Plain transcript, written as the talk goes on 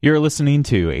You're listening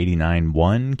to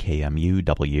 89.1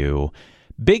 KMUW.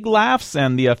 Big laughs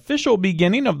and the official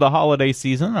beginning of the holiday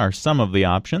season are some of the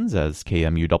options as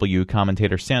KMUW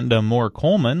commentator Sandra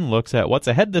Moore-Coleman looks at what's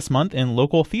ahead this month in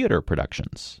local theater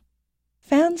productions.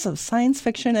 Fans of science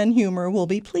fiction and humor will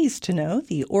be pleased to know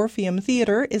the Orpheum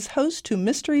Theatre is host to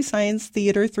Mystery Science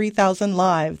Theater 3000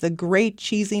 Live, the great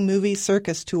cheesy movie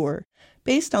Circus tour.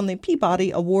 Based on the Peabody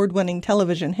Award-winning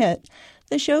television hit,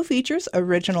 the show features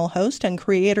original host and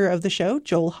creator of the show,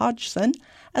 Joel Hodgson,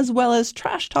 as well as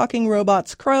trash-talking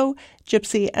robots Crow,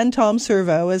 Gypsy, and Tom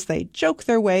Servo as they joke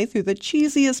their way through the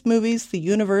cheesiest movies the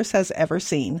universe has ever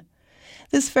seen.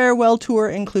 This farewell tour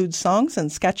includes songs and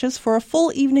sketches for a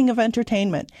full evening of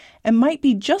entertainment and might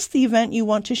be just the event you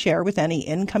want to share with any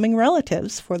incoming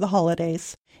relatives for the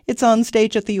holidays. It's on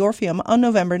stage at the Orpheum on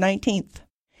November 19th.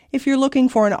 If you're looking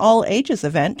for an all-ages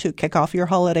event to kick off your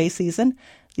holiday season,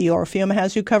 the Orpheum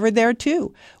has you covered there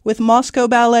too, with Moscow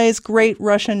Ballet's Great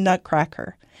Russian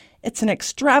Nutcracker. It's an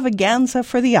extravaganza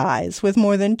for the eyes, with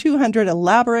more than 200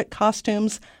 elaborate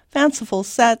costumes, fanciful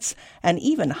sets, and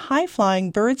even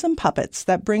high-flying birds and puppets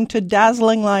that bring to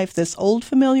dazzling life this old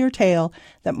familiar tale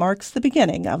that marks the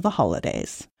beginning of the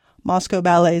holidays. Moscow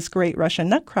Ballet's Great Russian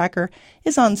Nutcracker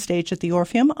is on stage at the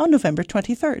Orpheum on November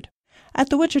 23rd. At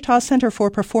the Wichita Center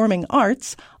for Performing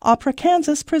Arts, Opera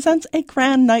Kansas presents A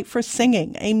Grand Night for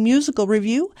Singing, a musical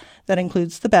review that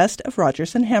includes the best of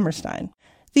Rodgers and Hammerstein.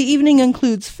 The evening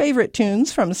includes favorite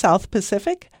tunes from South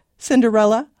Pacific,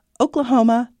 Cinderella,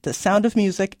 Oklahoma, The Sound of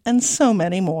Music, and so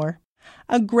many more.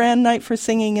 A Grand Night for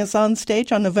Singing is on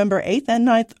stage on November 8th and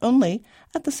 9th only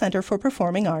at the Center for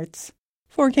Performing Arts.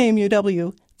 For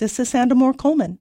KMUW, this is Sandra Moore-Coleman.